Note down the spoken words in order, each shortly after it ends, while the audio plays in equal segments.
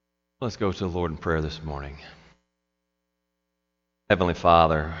Let's go to the Lord in prayer this morning. Heavenly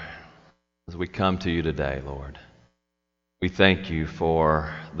Father, as we come to you today, Lord, we thank you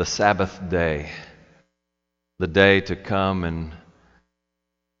for the Sabbath day, the day to come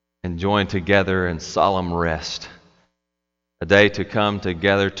and join together in solemn rest, a day to come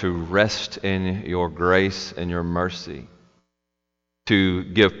together to rest in your grace and your mercy, to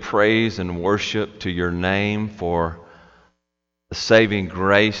give praise and worship to your name for the saving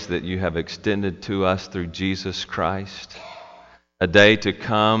grace that you have extended to us through Jesus Christ. A day to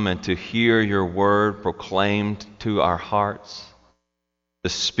come and to hear your word proclaimed to our hearts, to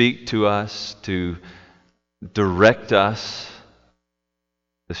speak to us, to direct us,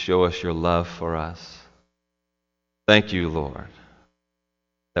 to show us your love for us. Thank you, Lord,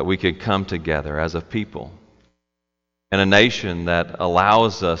 that we could come together as a people and a nation that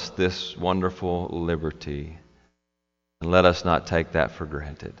allows us this wonderful liberty. And let us not take that for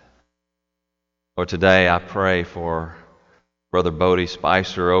granted. Lord, today I pray for Brother Bodie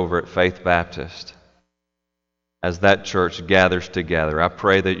Spicer over at Faith Baptist. As that church gathers together, I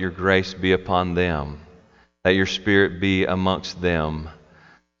pray that your grace be upon them, that your Spirit be amongst them.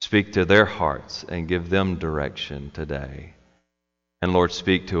 Speak to their hearts and give them direction today. And Lord,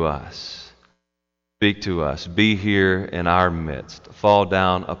 speak to us. Speak to us. Be here in our midst. Fall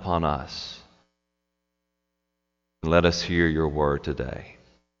down upon us. Let us hear your word today.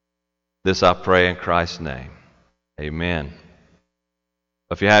 This I pray in Christ's name. Amen.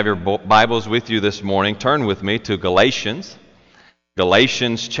 If you have your Bibles with you this morning, turn with me to Galatians.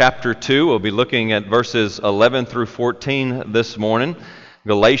 Galatians chapter 2. We'll be looking at verses 11 through 14 this morning.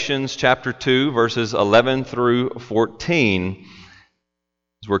 Galatians chapter 2, verses 11 through 14.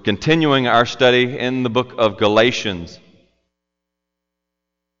 As we're continuing our study in the book of Galatians.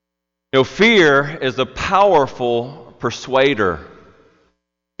 You know, fear is a powerful persuader.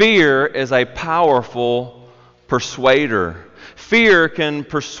 Fear is a powerful persuader. Fear can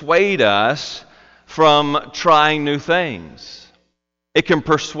persuade us from trying new things. It can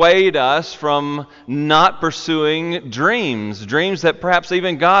persuade us from not pursuing dreams that perhaps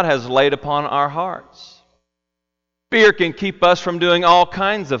even God has laid upon our hearts. Fear can keep us from doing all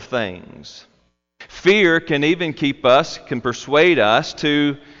kinds of things. Fear can even can persuade us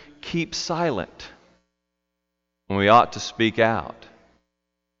to keep silent when we ought to speak out.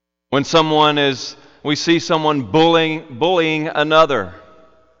 When we see someone bullying another,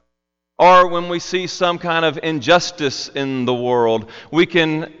 or when we see some kind of injustice in the world, we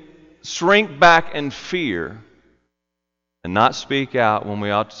can shrink back in fear and not speak out when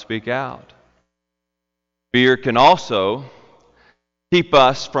we ought to speak out. Fear can also keep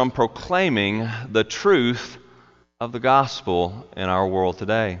us from proclaiming the truth of the gospel in our world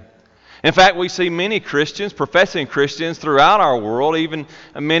today. In fact, we see many Christians, professing Christians throughout our world, even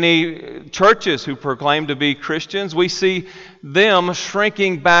many churches who proclaim to be Christians, we see them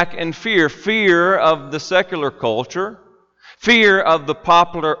shrinking back in fear. Fear of the secular culture, fear of the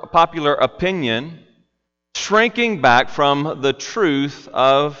popular opinion, shrinking back from the truth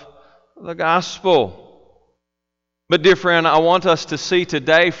of the gospel. But dear friend, I want us to see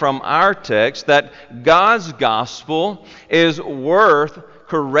today from our text that God's gospel is worth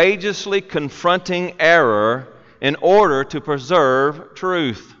courageously confronting error in order to preserve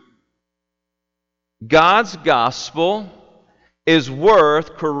truth. God's gospel is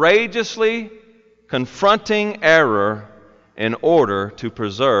worth courageously confronting error in order to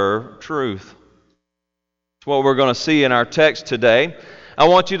preserve truth. That's what we're going to see in our text today. I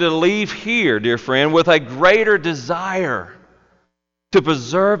want you to leave here, dear friend, with a greater desire to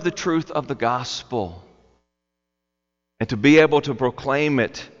preserve the truth of the gospel and to be able to proclaim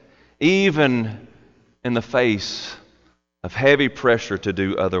it even in the face of heavy pressure to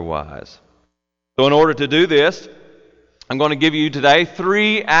do otherwise. So in order to do this, I'm going to give you today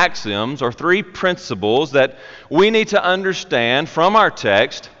 3 axioms or 3 principles that we need to understand from our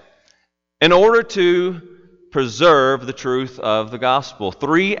text in order to preserve the truth of the gospel.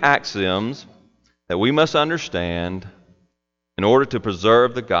 3 axioms that we must understand in order to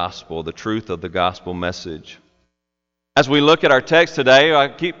preserve the gospel, the truth of the gospel message. As we look at our text today,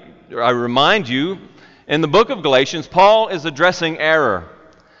 I remind you, in the book of Galatians, Paul is addressing error.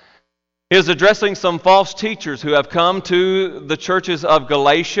 He is addressing some false teachers who have come to the churches of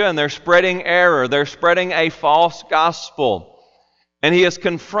Galatia, and they're spreading error. They're spreading a false gospel. And he is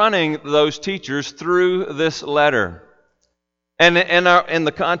confronting those teachers through this letter. And in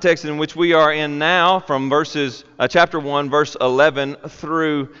the context in which we are in now, from chapter 1, verse 11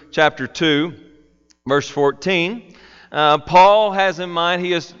 through chapter 2, verse 14, Paul has in mind,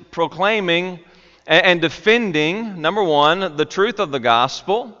 he is proclaiming and defending, number one, the truth of the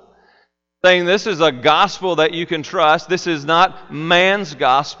gospel. saying this is a gospel that you can trust. This is not man's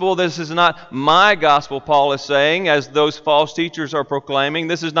gospel. This is not my gospel, Paul is saying, as those false teachers are proclaiming.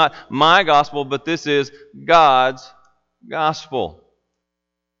 This is not my gospel, but this is God's gospel.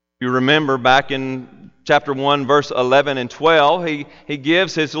 You remember back in chapter 1, verse 11 and 12, he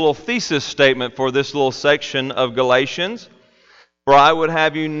gives his little thesis statement for this little section of Galatians. For I would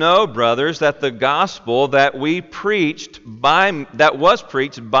have you know, brothers, that the gospel that was preached by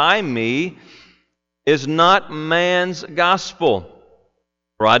me is not man's gospel.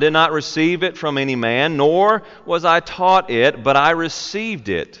 For I did not receive it from any man, nor was I taught it, but I received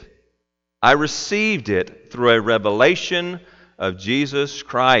it. I received it through a revelation of Jesus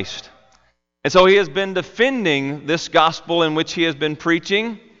Christ. And so he has been defending this gospel in which he has been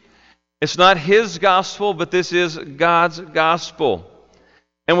preaching. It's not his gospel, but this is God's gospel.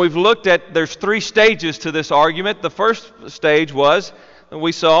 And we've looked at, there's 3 stages to this argument. The first stage was,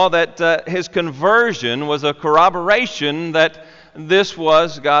 we saw that his conversion was a corroboration that this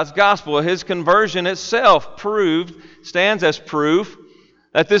was God's gospel. His conversion itself stands as proof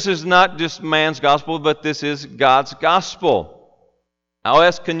that this is not just man's gospel, but this is God's gospel. How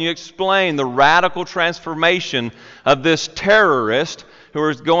else can you explain the radical transformation of this terrorist who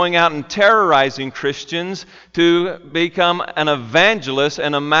is going out and terrorizing Christians to become an evangelist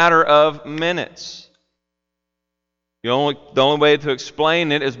in a matter of minutes? The only way to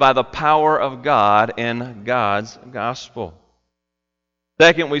explain it is by the power of God and God's gospel.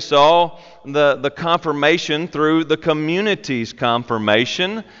 Second, we saw the confirmation through the community's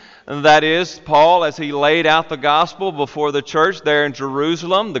confirmation. That is, Paul, as he laid out the gospel before the church there in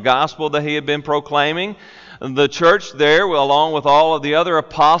Jerusalem, the gospel that he had been proclaiming, the church there, along with all of the other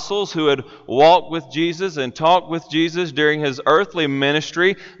apostles who had walked with Jesus and talked with Jesus during his earthly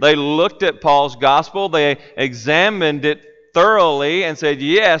ministry, they looked at Paul's gospel, they examined it thoroughly and said,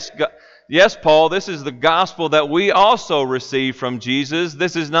 yes, Paul, this is the gospel that we also received from Jesus.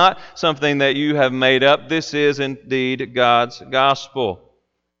 This is not something that you have made up. This is indeed God's gospel.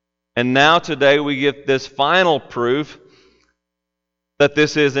 And now today we get this final proof that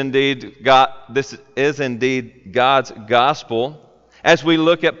this is indeed God's gospel as we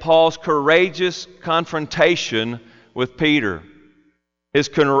look at Paul's courageous confrontation with Peter. His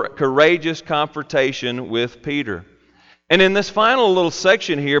courageous confrontation with Peter. And in this final little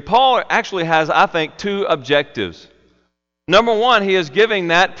section here, Paul actually has, I think, 2 objectives. Number one, he is giving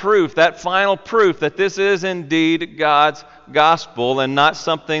that proof, that final proof, that this is indeed God's gospel and not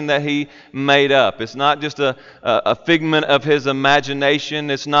something that he made up. It's not just a figment of his imagination.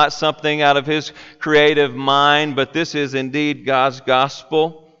 It's not something out of his creative mind, but this is indeed God's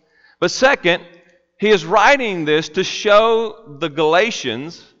gospel. But second, he is writing this to show the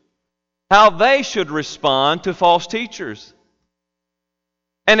Galatians how they should respond to false teachers.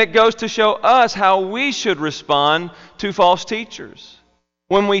 And it goes to show us how we should respond to false teachers.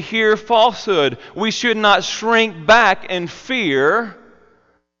 When we hear falsehood, we should not shrink back in fear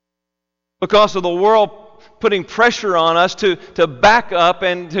because of the world putting pressure on us to back up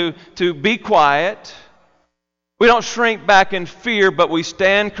and to be quiet. We don't shrink back in fear, but we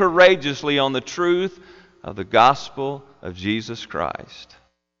stand courageously on the truth of the gospel of Jesus Christ.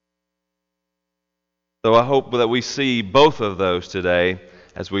 So I hope that we see both of those today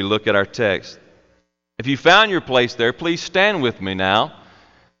as we look at our text. If you found your place there, please stand with me now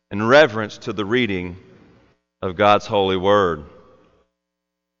in reverence to the reading of God's holy word.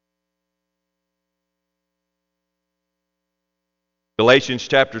 Galatians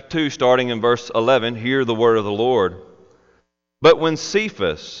chapter 2, starting in verse 11, hear the word of the Lord. But when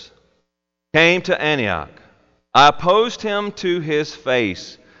Cephas came to Antioch, I opposed him to his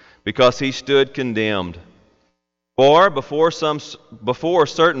face, because he stood condemned. For before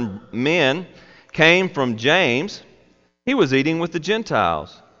certain men came from James, he was eating with the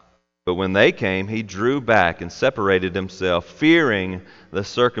Gentiles. But when they came, he drew back and separated himself, fearing the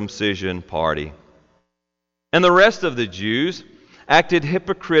circumcision party. And the rest of the Jews acted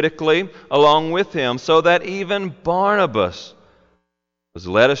hypocritically along with him, so that even Barnabas was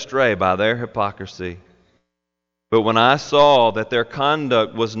led astray by their hypocrisy. But when I saw that their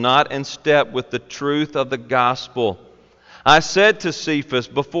conduct was not in step with the truth of the gospel, I said to Cephas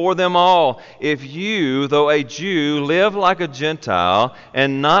before them all, if you, though a Jew, live like a Gentile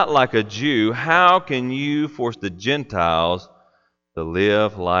and not like a Jew, how can you force the Gentiles to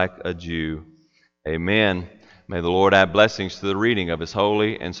live like a Jew? Amen. May the Lord add blessings to the reading of His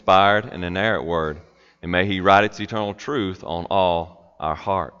holy, inspired, and inerrant word. And may He write its eternal truth on all our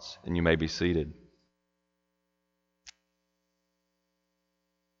hearts. And you may be seated.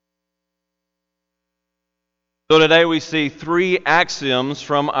 So today we see three axioms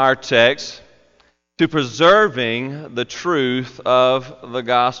from our text to preserving the truth of the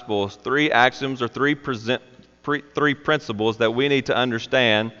gospel. Three axioms or three principles that we need to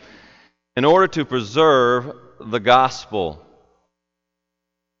understand in order to preserve the gospel.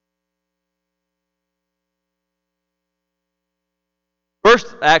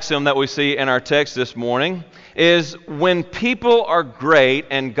 First axiom that we see in our text this morning is when people are great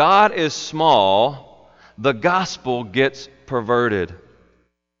and God is small, the gospel gets perverted.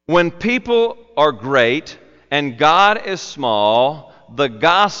 When people are great and God is small, the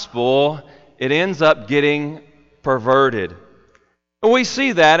gospel, it ends up getting perverted. We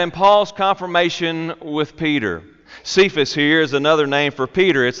see that in Paul's confirmation with Peter. Cephas here is another name for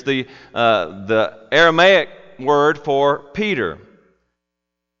Peter. It's the Aramaic word for Peter.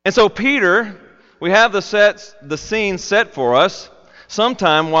 And so Peter, we have the scene set for us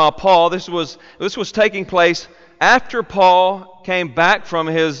sometime while Paul, this was taking place after Paul came back from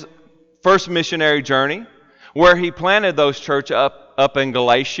his first missionary journey, where he planted those churches up in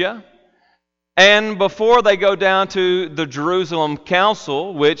Galatia. And before they go down to the Jerusalem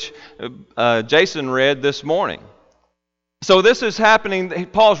Council, which Jason read this morning. So this is happening,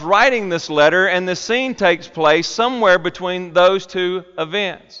 Paul's writing this letter, and the scene takes place somewhere between those two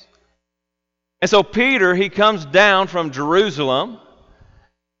events. And so Peter, he comes down from Jerusalem,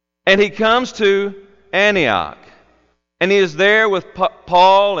 and he comes to Antioch. And he is there with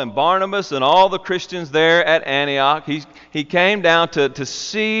Paul and Barnabas and all the Christians there at Antioch. He came down to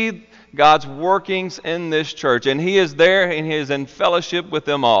see God's workings in this church. And he is there and he is in fellowship with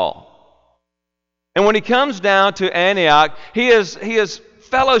them all. And when he comes down to Antioch, he is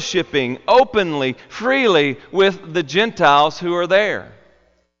fellowshipping openly, freely with the Gentiles who are there.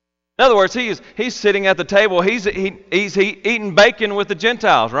 In other words, he's sitting at the table. He's eating bacon with the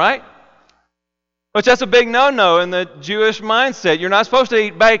Gentiles, right? Which that's a big no-no in the Jewish mindset. You're not supposed to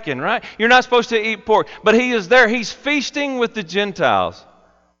eat bacon, right? You're not supposed to eat pork. But he is there. He's feasting with the Gentiles.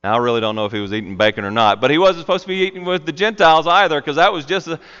 Now, I really don't know if he was eating bacon or not, but he wasn't supposed to be eating with the Gentiles either, because that was just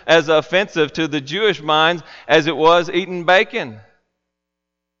as offensive to the Jewish minds as it was eating bacon.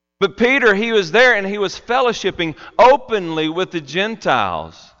 But Peter, he was there and he was fellowshipping openly with the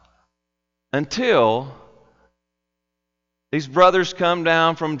Gentiles until these brothers come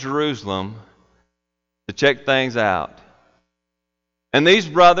down from Jerusalem to check things out. And these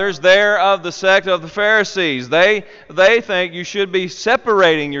brothers, they're of the sect of the Pharisees. They think you should be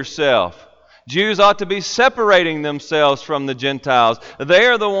separating yourself. Jews ought to be separating themselves from the Gentiles. They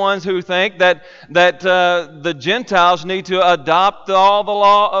are the ones who think that the Gentiles need to adopt all the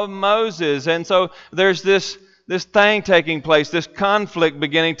law of Moses. And so there's this thing taking place, this conflict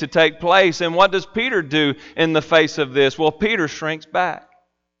beginning to take place. And what does Peter do in the face of this? Well, Peter shrinks back.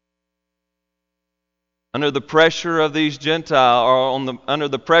 Under the pressure of these under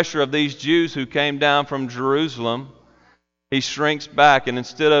the pressure of these Jews who came down from Jerusalem, he shrinks back, and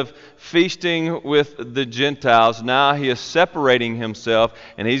instead of feasting with the Gentiles, now he is separating himself,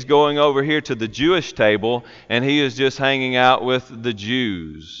 and he's going over here to the Jewish table, and he is just hanging out with the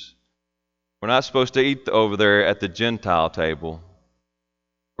Jews. We're not supposed to eat over there at the Gentile table.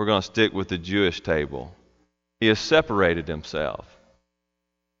 We're going to stick with the Jewish table. He has separated himself.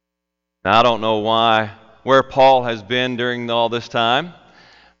 Now, I don't know where Paul has been during all this time,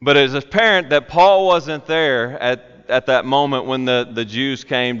 but it is apparent that Paul wasn't there at that moment when the Jews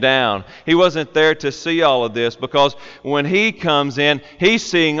came down. He wasn't there to see all of this, because when he comes in, he's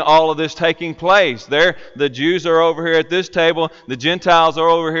seeing all of this taking place. The Jews are over here at this table, the Gentiles are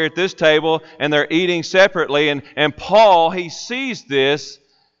over here at this table, and they're eating separately. And Paul, he sees this,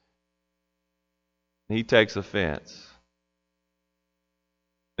 and he takes offense.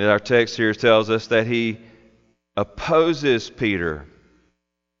 Our text here tells us that he opposes Peter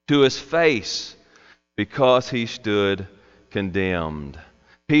to his face because he stood condemned.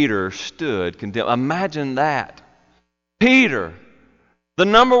 Peter stood condemned. Imagine that. Peter, the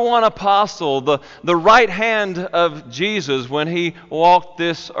number one apostle, the right hand of Jesus when he walked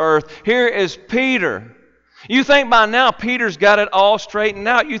this earth. Here is Peter. You think by now Peter's got it all straightened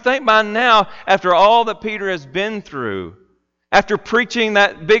out. You think by now, after all that Peter has been through, after preaching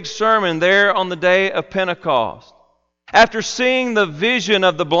that big sermon there on the day of Pentecost, after seeing the vision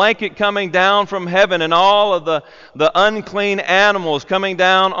of the blanket coming down from heaven and all of the unclean animals coming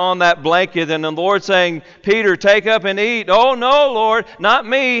down on that blanket, and the Lord saying, Peter, take up and eat. Oh no, Lord, not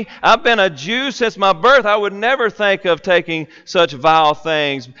me. I've been a Jew since my birth. I would never think of taking such vile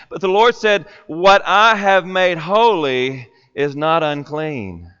things. But the Lord said, what I have made holy is not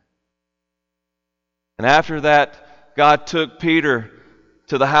unclean. And after that, God took Peter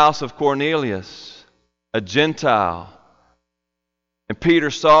to the house of Cornelius. a Gentile. And Peter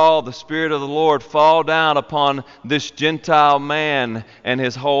saw the Spirit of the Lord fall down upon this Gentile man and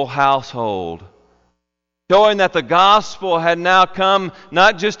his whole household, showing that the gospel had now come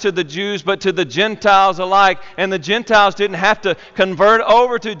not just to the Jews but to the Gentiles alike. And the Gentiles didn't have to convert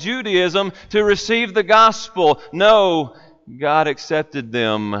over to Judaism to receive the gospel. No, God accepted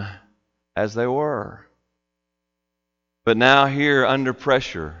them as they were. But now here, under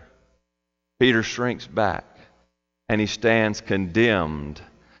pressure, Peter shrinks back and he stands condemned.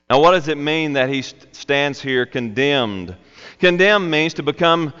 Now, what does it mean that he stands here condemned? Condemned means to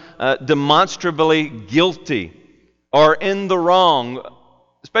become demonstrably guilty or in the wrong,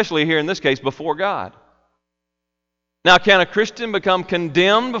 especially here in this case, before God. Now, can a Christian become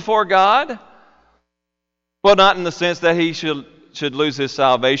condemned before God? Well, not in the sense that he should lose his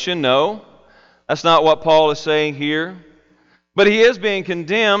salvation. No, that's not what Paul is saying here. But he is being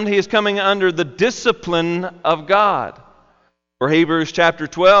condemned. He is coming under the discipline of God. For Hebrews chapter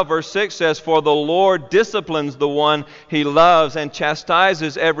 12, verse 6 says, "For the Lord disciplines the one He loves and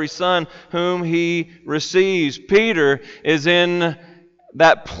chastises every son whom He receives." Peter is in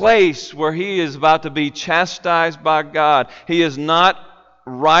that place where he is about to be chastised by God. He is not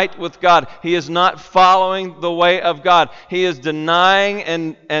right with God. He is not following the way of God. He is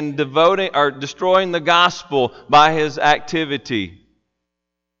denying and devoting or destroying the gospel by his activity.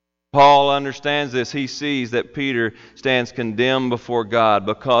 Paul understands this. He sees that Peter stands condemned before God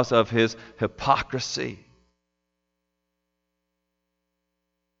because of his hypocrisy.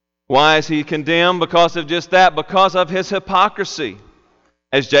 Why is he condemned? Because of just that, because of his hypocrisy.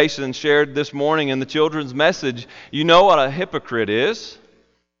 As Jason shared this morning in the children's message, you know what a hypocrite is.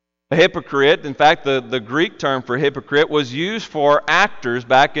 A hypocrite, in fact, the Greek term for hypocrite was used for actors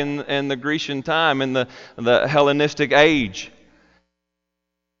back in the Grecian time, in the Hellenistic age.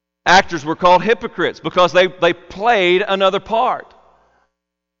 Actors were called hypocrites because they played another part.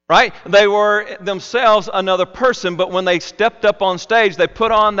 Right? They were themselves another person, but when they stepped up on stage, they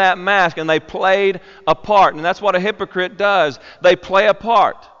put on that mask and they played a part. And that's what a hypocrite does. They play a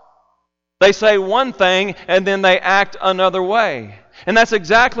part. They say one thing and then they act another way. And that's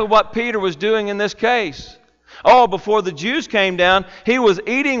exactly what Peter was doing in this case. Oh, before the Jews came down, he was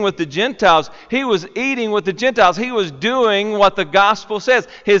eating with the Gentiles. He was eating with the Gentiles. He was doing what the gospel says.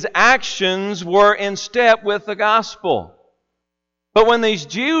 His actions were in step with the gospel. But when these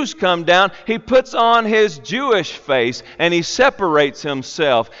Jews come down, he puts on his Jewish face and he separates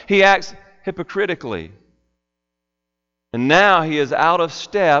himself. He acts hypocritically. And now he is out of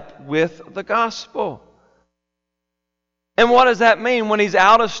step with the gospel. And what does that mean when he's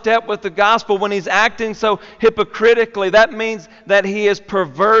out of step with the gospel, when he's acting so hypocritically? That means that he is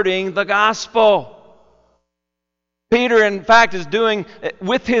perverting the gospel. Peter, in fact, is doing,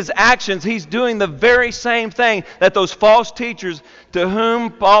 with his actions, he's doing the very same thing that those false teachers to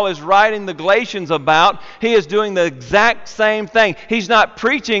whom Paul is writing the Galatians about, he is doing the exact same thing. He's not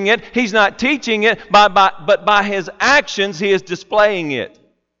preaching it, he's not teaching it, but by his actions, he is displaying it.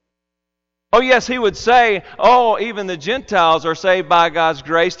 Oh yes, he would say, oh, even the Gentiles are saved by God's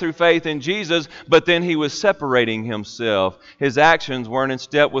grace through faith in Jesus, but then he was separating himself. His actions weren't in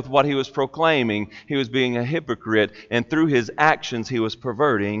step with what he was proclaiming. He was being a hypocrite, and through his actions he was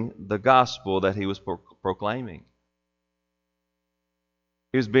perverting the gospel that he was proclaiming.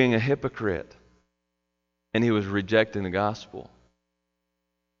 He was being a hypocrite, and he was rejecting the gospel.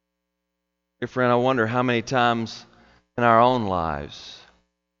 Dear friend, I wonder how many times in our own lives,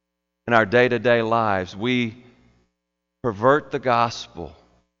 in our day-to-day lives, we pervert the gospel.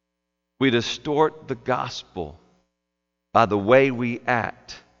 We distort the gospel by the way we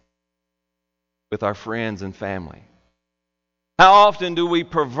act with our friends and family. How often do we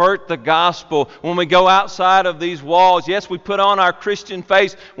pervert the gospel when we go outside of these walls? Yes, we put on our Christian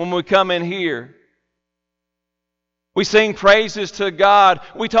face when we come in here. We sing praises to God.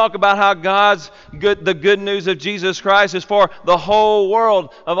 We talk about how the good news of Jesus Christ is for the whole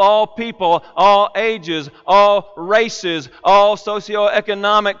world, of all people, all ages, all races, all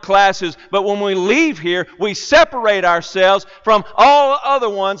socioeconomic classes. But when we leave here, we separate ourselves from all other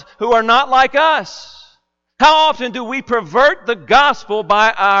ones who are not like us. How often do we pervert the gospel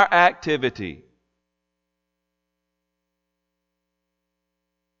by our activity?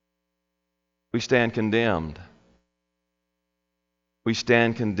 We stand condemned. We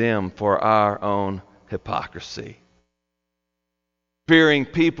stand condemned for our own hypocrisy. Fearing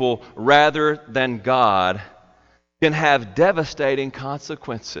people rather than God can have devastating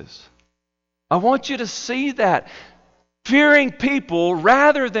consequences. I want you to see that. Fearing people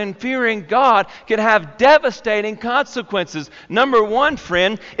rather than fearing God can have devastating consequences. Number one,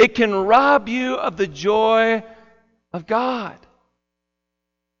 friend, it can rob you of the joy of God.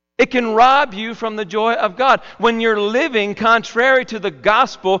 It can rob you from the joy of God. When you're living contrary to the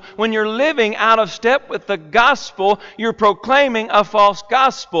gospel, when you're living out of step with the gospel, you're proclaiming a false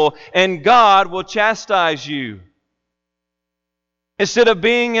gospel, and God will chastise you. Instead of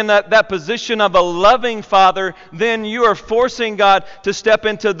being in that position of a loving father, then you are forcing God to step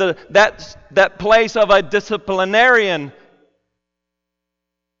into that place of a disciplinarian,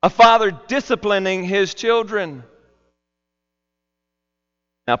 a father disciplining his children.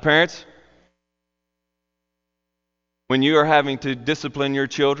 Now, parents, when you are having to discipline your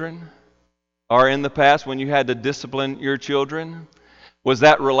children, or in the past when you had to discipline your children, was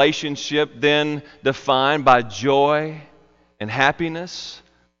that relationship then defined by joy and happiness?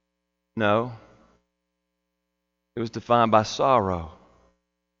 No. It was defined by sorrow.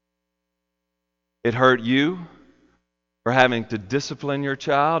 It hurt you for having to discipline your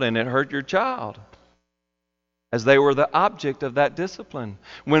child, and it hurt your child as they were the object of that discipline.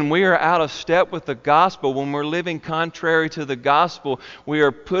 When we are out of step with the gospel, when we're living contrary to the gospel, we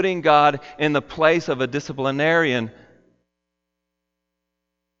are putting God in the place of a disciplinarian,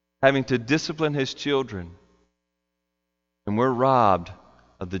 having to discipline his children. And we're robbed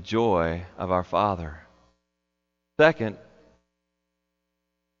of the joy of our Father. Second,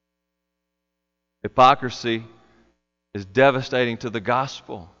 hypocrisy is devastating to the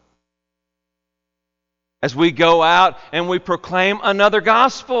gospel. As we go out and we proclaim another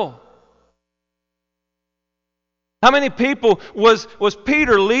gospel. How many people was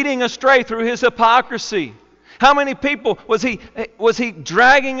Peter leading astray through his hypocrisy? How many people was he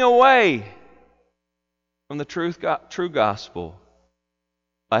dragging away from the true gospel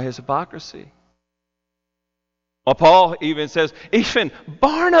by his hypocrisy? Well, Paul even says, even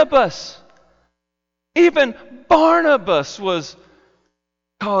Barnabas was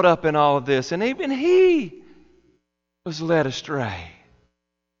caught up in all of this, and even he was led astray.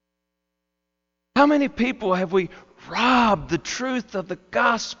 How many people have we robbed the truth of the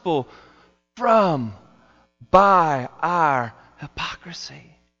gospel from by our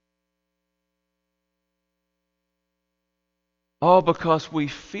hypocrisy? All because we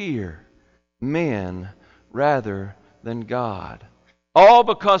fear men rather than God. All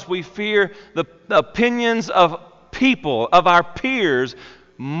because we fear the opinions of people, of our peers,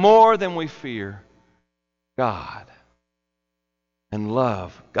 more than we fear God and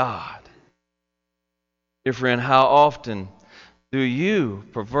love God. Dear friend, how often do you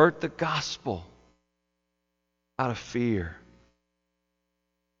pervert the gospel out of fear?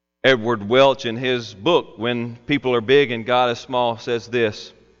 Edward Welch, in his book, When People Are Big and God Is Small, says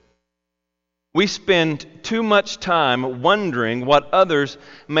this: we spend too much time wondering what others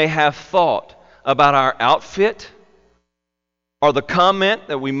may have thought about our outfit, or the comment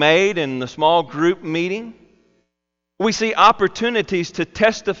that we made in the small group meeting. We see opportunities to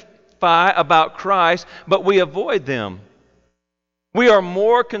testify about Christ, but we avoid them. We are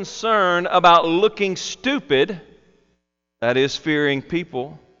more concerned about looking stupid, that is, fearing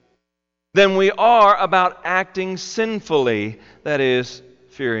people, than we are about acting sinfully, that is,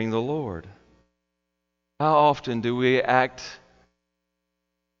 fearing the Lord. How often do we act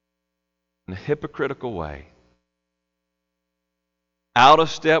in a hypocritical way, out of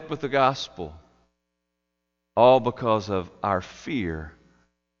step with the gospel, all because of our fear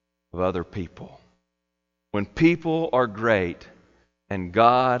of other people? When people are great and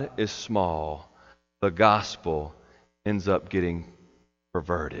God is small, the gospel ends up getting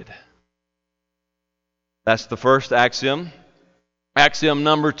perverted. That's the first axiom. Axiom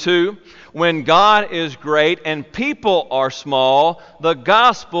number 2, when God is great and people are small, the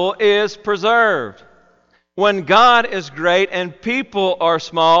gospel is preserved. When God is great and people are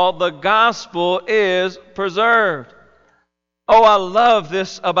small, the gospel is preserved. Oh, I love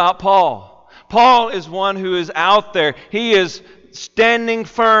this about Paul. Paul is one who is out there. He is standing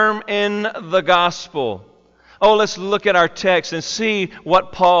firm in the gospel. Oh, let's look at our text and see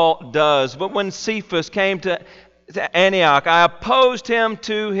what Paul does. But when Cephas came to Antioch, I opposed him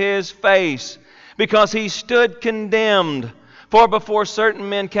to his face, because he stood condemned. For before certain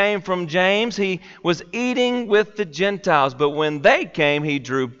men came from James, he was eating with the Gentiles. But when they came, he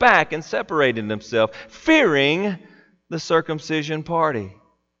drew back and separated himself, fearing the circumcision party.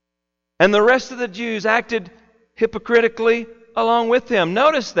 And the rest of the Jews acted hypocritically along with him.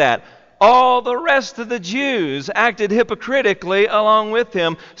 Notice that. All the rest of the Jews acted hypocritically along with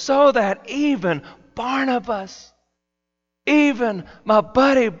him, so that even Barnabas, even my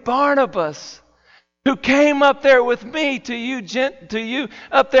buddy Barnabas, who came up there with me to you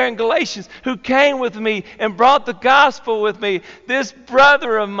up there in Galatians, who came with me and brought the gospel with me. This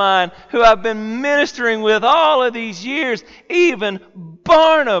brother of mine who I've been ministering with all of these years, even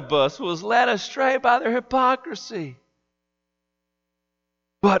Barnabas was led astray by their hypocrisy.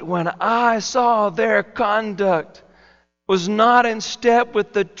 But when I saw their conduct was not in step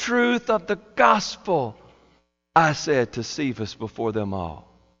with the truth of the gospel, I said to Cephas before them all.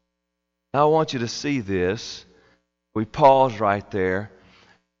 Now I want you to see this. We pause right there.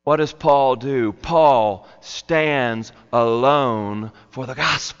 What does Paul do? Paul stands alone for the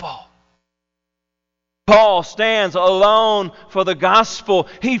gospel. Paul stands alone for the gospel.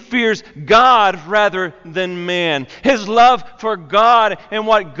 He fears God rather than men. His love for God and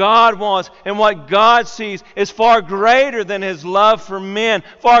what God wants and what God sees is far greater than his love for men,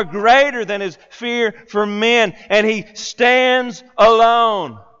 far greater than his fear for men. And he stands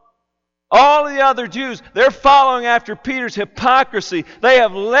alone. All the other Jews, they're following after Peter's hypocrisy. They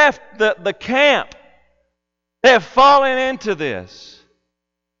have left the camp. They have fallen into this.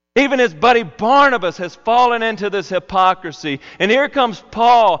 Even his buddy Barnabas has fallen into this hypocrisy. And here comes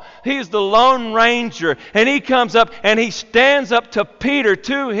Paul. He's the Lone Ranger. And he comes up and he stands up to Peter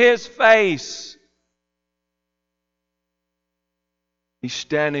to his face. He's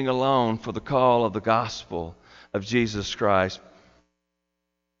standing alone for the call of the gospel of Jesus Christ.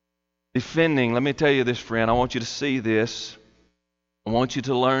 Defending, let me tell you this, friend. I want you to see this. I want you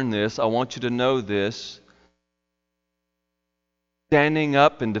to learn this. I want you to know this. Standing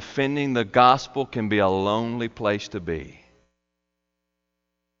up and defending the gospel can be a lonely place to be.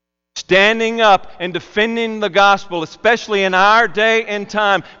 Standing up and defending the gospel, especially in our day and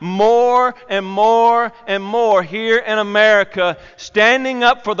time, more and more and more here in America, standing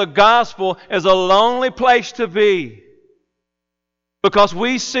up for the gospel is a lonely place to be. Because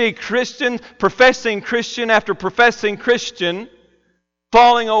we see Christians, professing Christian after professing Christian,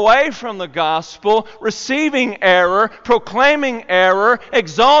 falling away from the gospel, receiving error, proclaiming error,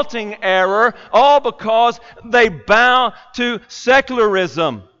 exalting error, all because they bow to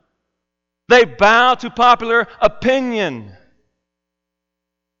secularism. They bow to popular opinion.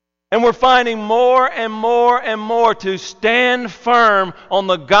 And we're finding more and more and more to stand firm on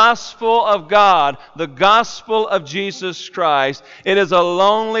the gospel of God, the gospel of Jesus Christ. It is a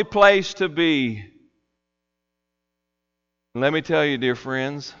lonely place to be. Let me tell you, dear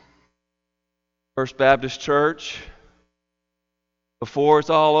friends, First Baptist Church, before it's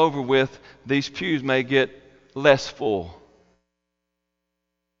all over with, these pews may get less full.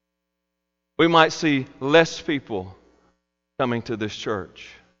 We might see less people coming to this church.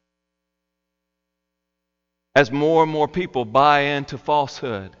 As more and more people buy into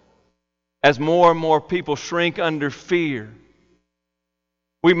falsehood, as more and more people shrink under fear,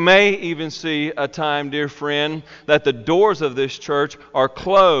 we may even see a time, dear friend, that the doors of this church are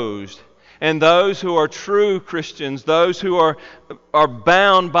closed, and those who are true Christians, those who are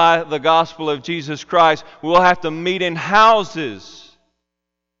bound by the gospel of Jesus Christ, will have to meet in houses,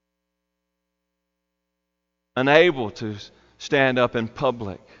 unable to stand up in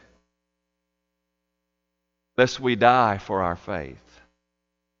public, lest we die for our faith.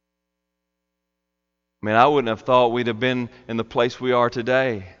 I mean, I wouldn't have thought we'd have been in the place we are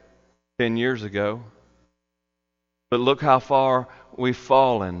today 10 years ago. But look how far we've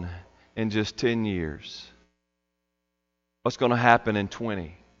fallen in just 10 years. What's going to happen in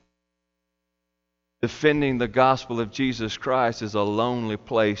 20? Defending the gospel of Jesus Christ is a lonely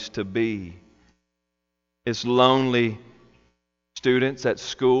place to be. It's lonely, students at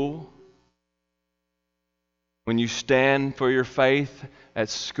school. When you stand for your faith at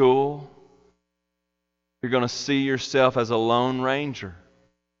school, you're going to see yourself as a lone ranger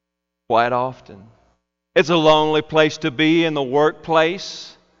quite often. It's a lonely place to be in the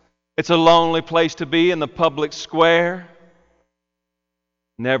workplace. It's a lonely place to be in the public square.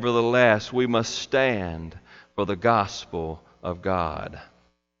 Nevertheless, we must stand for the gospel of God.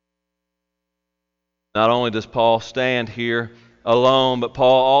 Not only does Paul stand here alone, but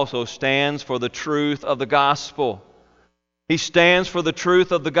Paul also stands for the truth of the gospel. He stands for the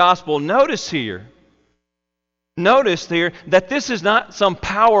truth of the gospel. Notice here that this is not some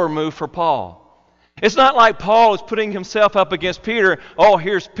power move for Paul. It's not like Paul is putting himself up against Peter. Oh,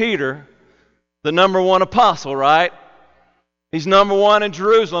 here's Peter, the number one apostle, right? He's number one in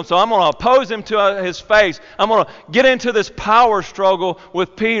Jerusalem, so I'm going to oppose him to his face. I'm going to get into this power struggle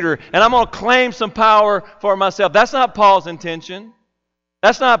with Peter, and I'm going to claim some power for myself. That's not Paul's intention.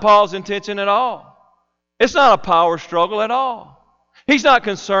 That's not Paul's intention at all. It's not a power struggle at all. He's not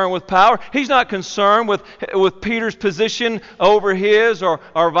concerned with power. He's not concerned with Peter's position over his or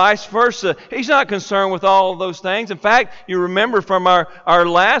vice versa. He's not concerned with all of those things. In fact, you remember from our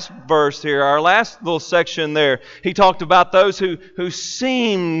last verse here, our last little section there, he talked about those who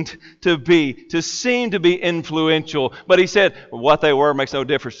seemed to be influential. But he said, what they were makes no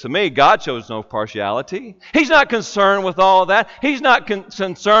difference to me. God shows no partiality. He's not concerned with all of that. He's not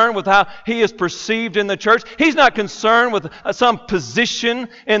concerned with how he is perceived in the church. He's not concerned with some position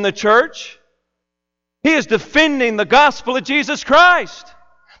in the church. He is defending the gospel of Jesus Christ.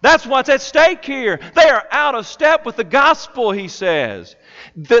 That's what's at stake here. They are out of step with the gospel, he says.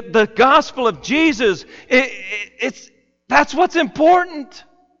 The gospel of Jesus, that's what's important.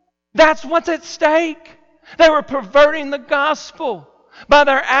 That's what's at stake. They were perverting the gospel. By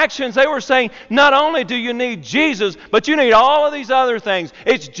their actions, they were saying, not only do you need Jesus, but you need all of these other things.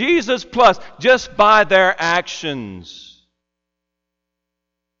 It's Jesus plus, just by their actions.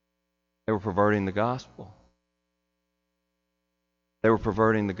 They were perverting the gospel. They were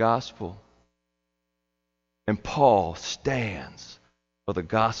perverting the gospel. And Paul stands for the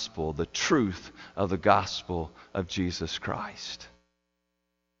gospel, the truth of the gospel of Jesus Christ.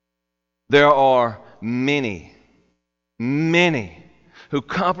 There are many who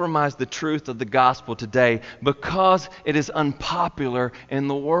compromise the truth of the gospel today because it is unpopular in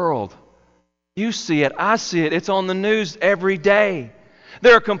the world. You see it, I see it, it's on the news every day.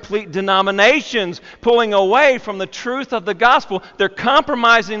 There are complete denominations pulling away from the truth of the gospel. They're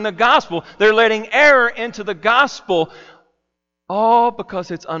compromising the gospel. They're letting error into the gospel, all because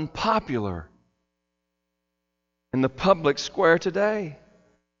it's unpopular in the public square today.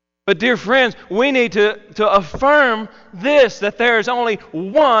 But dear friends, we need to affirm this, that there is only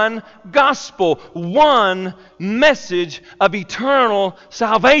one gospel, one message of eternal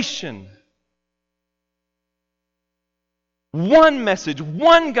salvation. One message,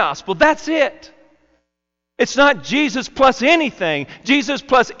 one gospel, that's it. It's not Jesus plus anything. Jesus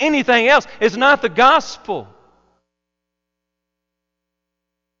plus anything else is not the gospel.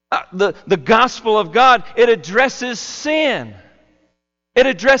 The gospel of God, it addresses sin. It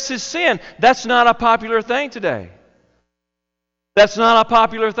addresses sin. That's not a popular thing today. That's not a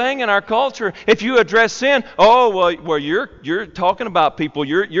popular thing in our culture. If you address sin, well, you're talking about people.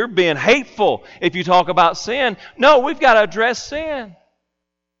 You're being hateful if you talk about sin. No, we've got to address sin.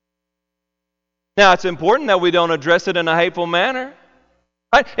 Now, it's important that we don't address it in a hateful manner.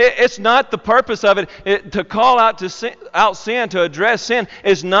 Right? It's not the purpose of it to call out sin, to address sin,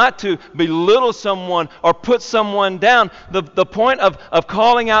 is not to belittle someone or put someone down. The point of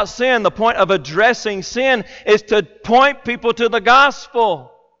calling out sin, the point of addressing sin, is to point people to the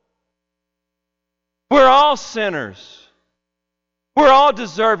gospel. We're all sinners. We're all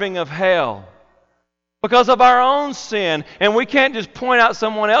deserving of hell because of our own sin. And we can't just point out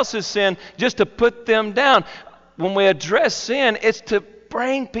someone else's sin just to put them down. When we address sin, it's to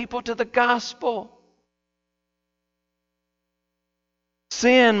bring people to the gospel.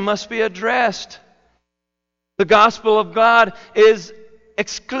 Sin must be addressed. The gospel of God is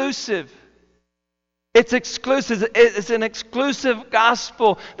exclusive. It's exclusive. It's an exclusive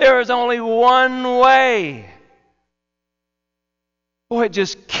gospel. There is only one way. Boy, it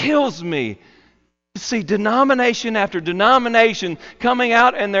just kills me to see denomination after denomination coming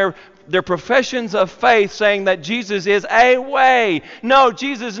out in their professions of faith saying that Jesus is a way. No,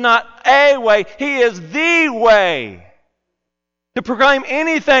 Jesus is not a way. He is the way. To proclaim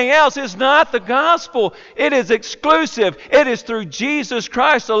anything else is not the gospel. It is exclusive. It is through Jesus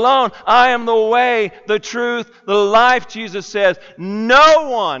Christ alone. I am the way, the truth, the life, Jesus says. No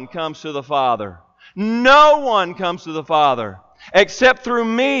one comes to the Father. No one comes to the Father except through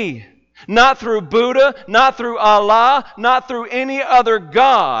me. Not through Buddha, not through Allah, not through any other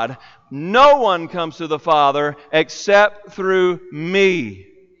God. No one comes to the Father except through me.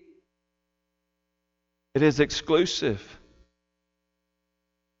 It is exclusive.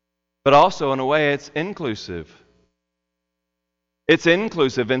 But also, in a way, it's inclusive. It's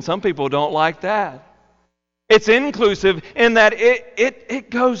inclusive, and some people don't like that. It's inclusive in that it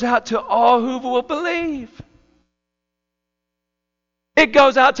goes out to all who will believe. It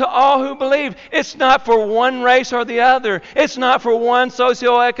goes out to all who believe. It's not for one race or the other. It's not for one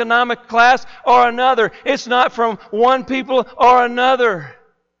socioeconomic class or another. It's not from one people or another.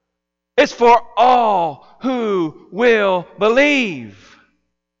 It's for all who will believe.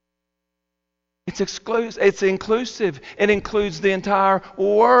 It's exclusive. It's inclusive. It includes the entire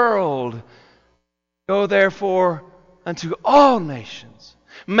world. Go therefore unto all nations.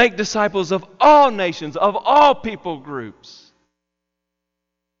 Make disciples of all nations, of all people groups.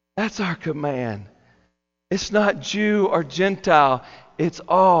 That's our command. It's not Jew or Gentile. It's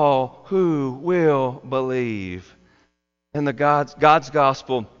all who will believe. And God's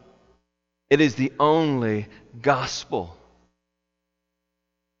gospel, it is the only gospel.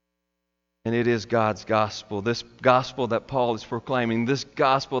 And it is God's gospel. This gospel that Paul is proclaiming, this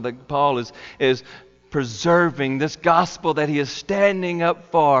gospel that Paul is preserving, this gospel that he is standing up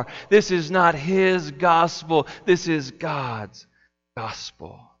for. This is not his gospel. This is God's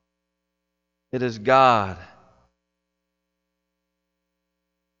gospel. It is God.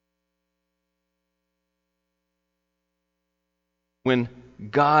 When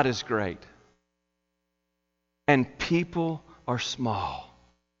God is great and people are small,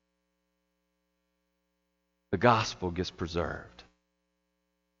 the gospel gets preserved.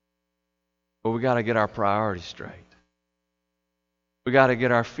 But we got to get our priorities straight. We got to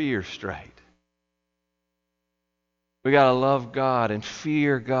get our fears straight. We got to love God and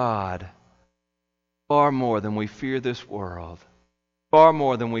fear God far more than we fear this world, far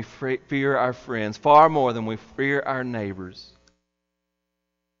more than we fear our friends, far more than we fear our neighbors,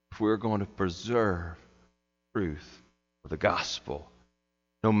 if we're going to preserve truth of the gospel,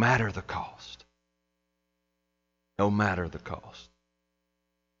 no matter the cost. No matter the cost.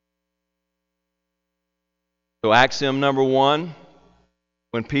 So axiom number 1,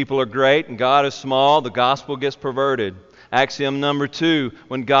 when people are great and God is small, the gospel gets perverted. Axiom number 2,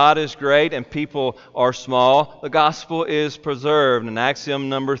 when God is great and people are small, the gospel is preserved. And axiom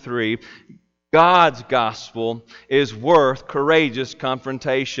number 3, God's gospel is worth courageous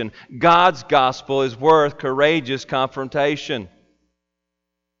confrontation. God's gospel is worth courageous confrontation.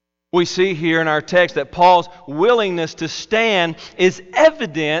 We see here in our text that Paul's willingness to stand is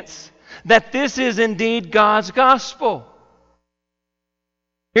evidence that this is indeed God's gospel.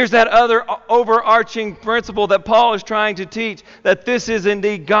 Here's that other overarching principle that Paul is trying to teach, that this is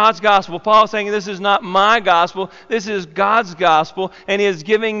indeed God's gospel. Paul is saying this is not my gospel, this is God's gospel, and he is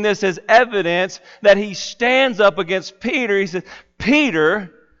giving this as evidence that he stands up against Peter. He says,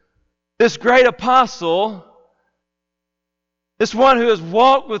 Peter, this great apostle, this one who has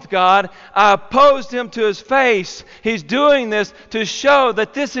walked with God, I opposed him to his face. He's doing this to show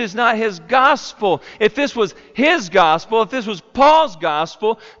that this is not his gospel. If this was his gospel, if this was Paul's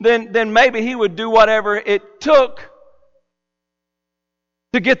gospel, then maybe he would do whatever it took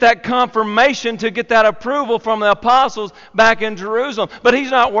to get that confirmation, to get that approval from the apostles back in Jerusalem. But he's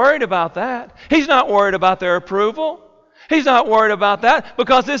not worried about that. He's not worried about their approval. He's not worried about that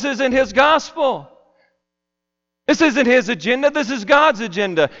because this isn't his gospel. This isn't his agenda, this is God's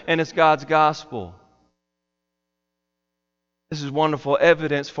agenda, and it's God's gospel. This is wonderful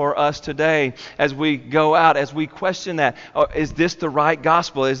evidence for us today as we go out, as we question that. Is this the right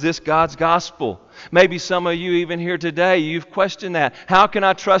gospel? Is this God's gospel? Maybe some of you even here today, you've questioned that. How can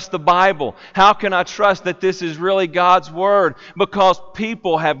I trust the Bible? How can I trust that this is really God's Word? Because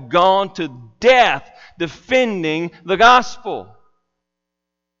people have gone to death defending the gospel.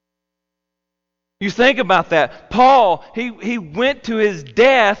 You think about that. Paul, he went to his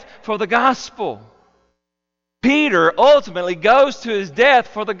death for the gospel. Peter ultimately goes to his death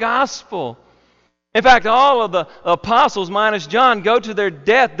for the gospel. In fact, all of the apostles, minus John, go to their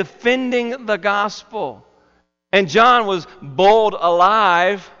death defending the gospel. And John was boiled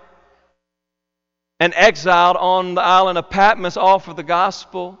alive and exiled on the island of Patmos, all for the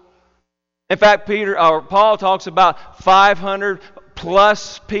gospel. In fact, Paul talks about 500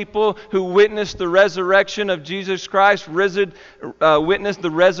 plus people who witnessed the resurrection of Jesus Christ, witnessed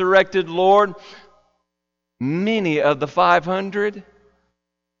the resurrected Lord. Many of the 500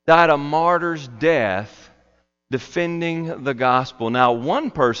 died a martyr's death defending the gospel. Now,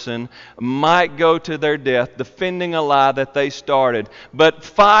 one person might go to their death defending a lie that they started, but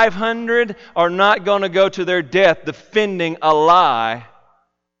 500 are not going to go to their death defending a lie.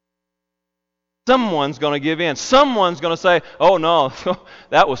 Someone's going to give in. Someone's going to say, oh no,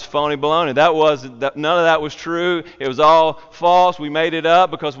 that was phony baloney. None of that was true. It was all false. We made it up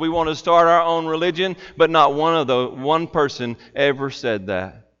because we wanted to start our own religion. But not one person ever said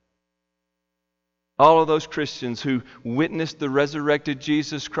that. All of those Christians who witnessed the resurrected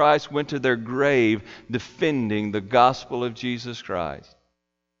Jesus Christ went to their grave defending the gospel of Jesus Christ.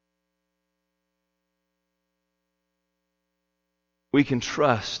 We can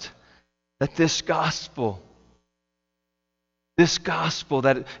trust that this gospel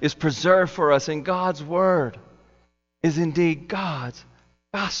that is preserved for us in God's Word is indeed God's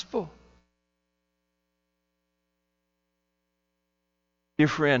gospel. Dear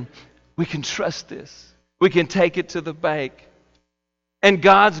friend, we can trust this. We can take it to the bank. And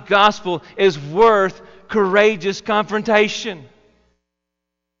God's gospel is worth courageous confrontation.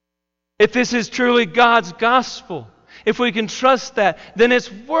 If this is truly God's gospel, if we can trust that, then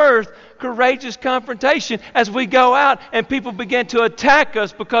it's worth courageous confrontation as we go out and people begin to attack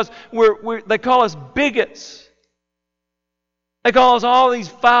us because they call us bigots. They call us all these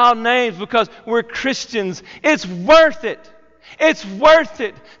foul names because we're Christians. It's worth it. It's worth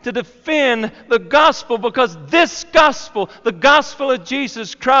it to defend the gospel, because this gospel, the gospel of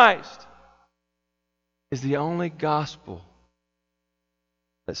Jesus Christ, is the only gospel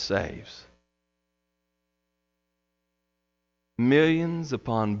that saves. Millions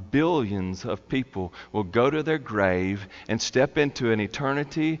upon billions of people will go to their grave and step into an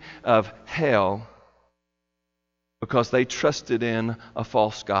eternity of hell because they trusted in a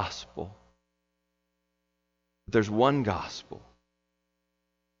false gospel. But there's one gospel.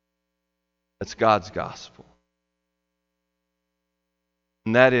 That's God's gospel.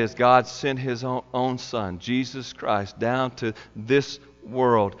 And that is, God sent His own Son, Jesus Christ, down to this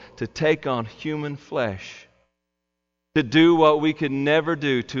world to take on human flesh, to do what we could never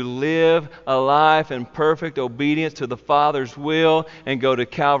do, to live a life in perfect obedience to the Father's will and go to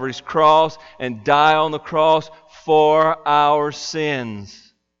Calvary's cross and die on the cross for our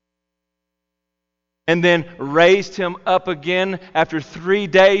sins. And then raised Him up again after 3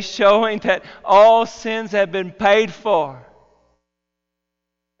 days, showing that all sins have been paid for.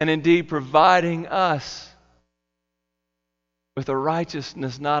 And indeed providing us with a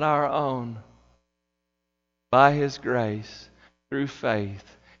righteousness not our own, by His grace, through faith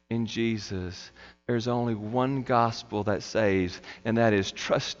in Jesus. There's only one gospel that saves, and that is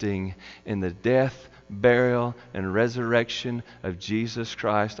trusting in the death, burial, and resurrection of Jesus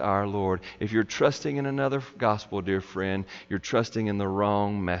Christ our Lord. If you're trusting in another gospel, dear friend, you're trusting in the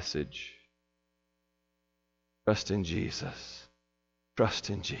wrong message. Trust in Jesus. Trust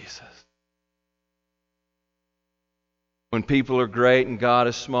in Jesus. When people are great and God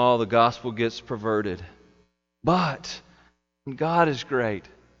is small, the gospel gets perverted. But when God is great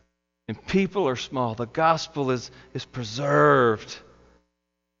and people are small, the gospel is preserved.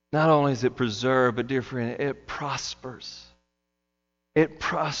 Not only is it preserved, but dear friend, it prospers. It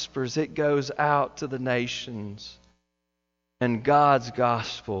prospers. It goes out to the nations. And God's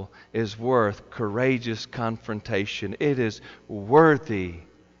gospel is worth courageous confrontation. It is worthy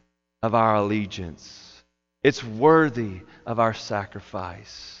of our allegiance. It's worthy of our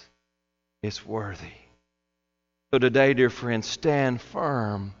sacrifice. It's worthy. So today, dear friends, stand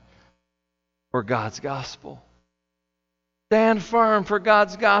firm for God's gospel. Stand firm for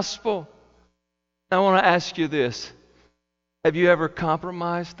God's gospel. Now, I want to ask you this. Have you ever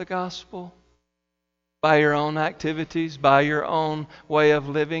compromised the gospel? By your own activities, by your own way of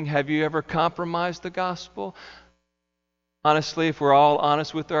living? Have you ever compromised the gospel? Honestly, if we're all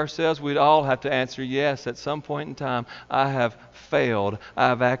honest with ourselves, we'd all have to answer yes. At some point in time, I have failed. I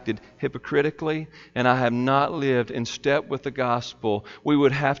have acted hypocritically, and I have not lived in step with the gospel. We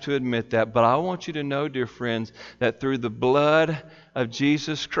would have to admit that. But I want you to know, dear friends, that through the blood of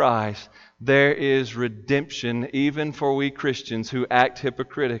Jesus Christ, there is redemption even for we Christians who act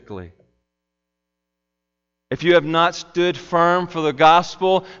hypocritically. If you have not stood firm for the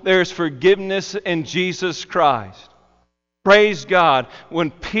gospel, there is forgiveness in Jesus Christ. Praise God. When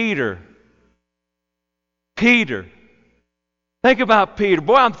Peter, think about Peter.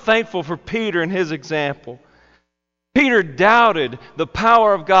 Boy, I'm thankful for Peter and his example. Peter doubted the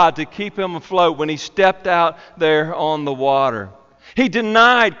power of God to keep him afloat when he stepped out there on the water. He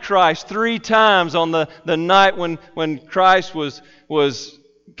denied Christ 3 times on the night when Christ was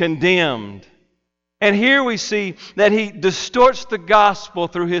condemned. And here we see that he distorts the gospel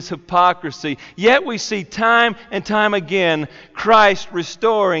through his hypocrisy. Yet we see time and time again Christ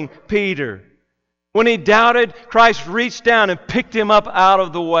restoring Peter. When he doubted, Christ reached down and picked him up out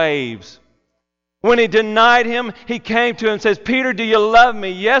of the waves. When he denied him, he came to him and says, "Peter, do you love me?"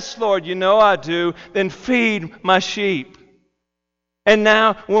 "Yes, Lord, you know I do." "Then feed my sheep." And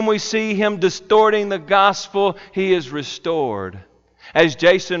now when we see him distorting the gospel, he is restored. As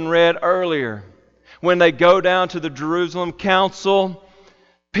Jason read earlier, when they go down to the Jerusalem council,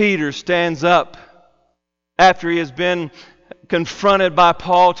 Peter stands up after he has been confronted by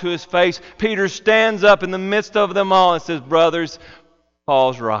Paul to his face. Peter stands up in the midst of them all and says, "Brothers,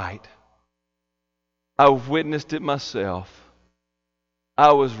 Paul's right. I've witnessed it myself.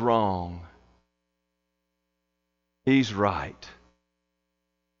 I was wrong. He's right.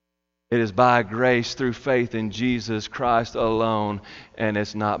 It is by grace through faith in Jesus Christ alone, and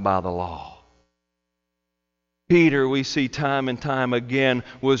it's not by the law." Peter, we see time and time again,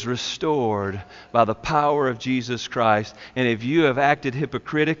 was restored by the power of Jesus Christ. And if you have acted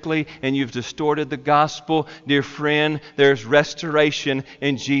hypocritically and you've distorted the gospel, dear friend, there's restoration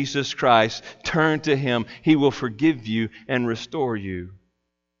in Jesus Christ. Turn to Him. He will forgive you and restore you.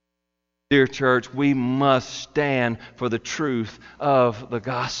 Dear church, we must stand for the truth of the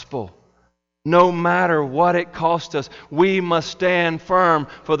gospel. No matter what it costs us, we must stand firm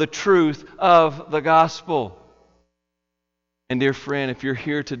for the truth of the gospel. And dear friend, if you're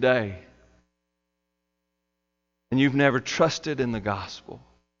here today and you've never trusted in the gospel,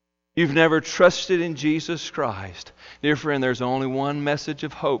 you've never trusted in Jesus Christ, dear friend, there's only one message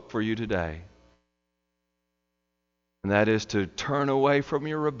of hope for you today. And that is to turn away from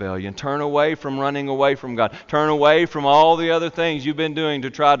your rebellion, turn away from running away from God, turn away from all the other things you've been doing to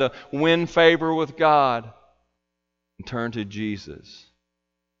try to win favor with God, and turn to Jesus.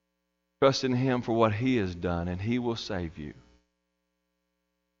 Trust in Him for what He has done, and He will save you.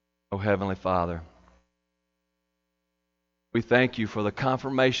 Oh, Heavenly Father, we thank You for the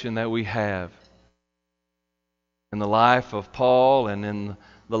confirmation that we have in the life of Paul and in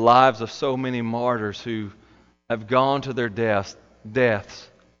the lives of so many martyrs who have gone to their deaths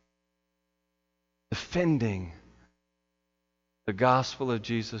defending the gospel of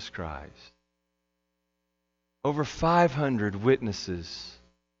Jesus Christ. Over 500 witnesses,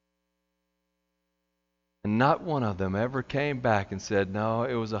 and not one of them ever came back and said, no,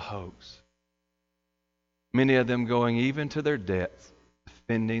 it was a hoax. Many of them going even to their deaths,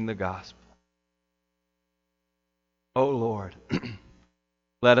 defending the gospel. Oh Lord,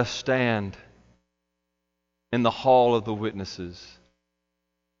 let us stand in the hall of the witnesses,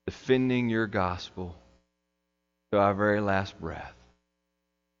 defending Your gospel to our very last breath.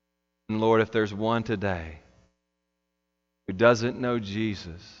 And Lord, if there's one today who doesn't know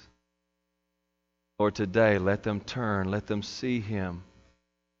Jesus, Lord, today let them turn, let them see Him,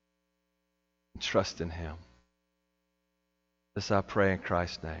 and trust in Him. This I pray in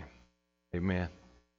Christ's name. Amen.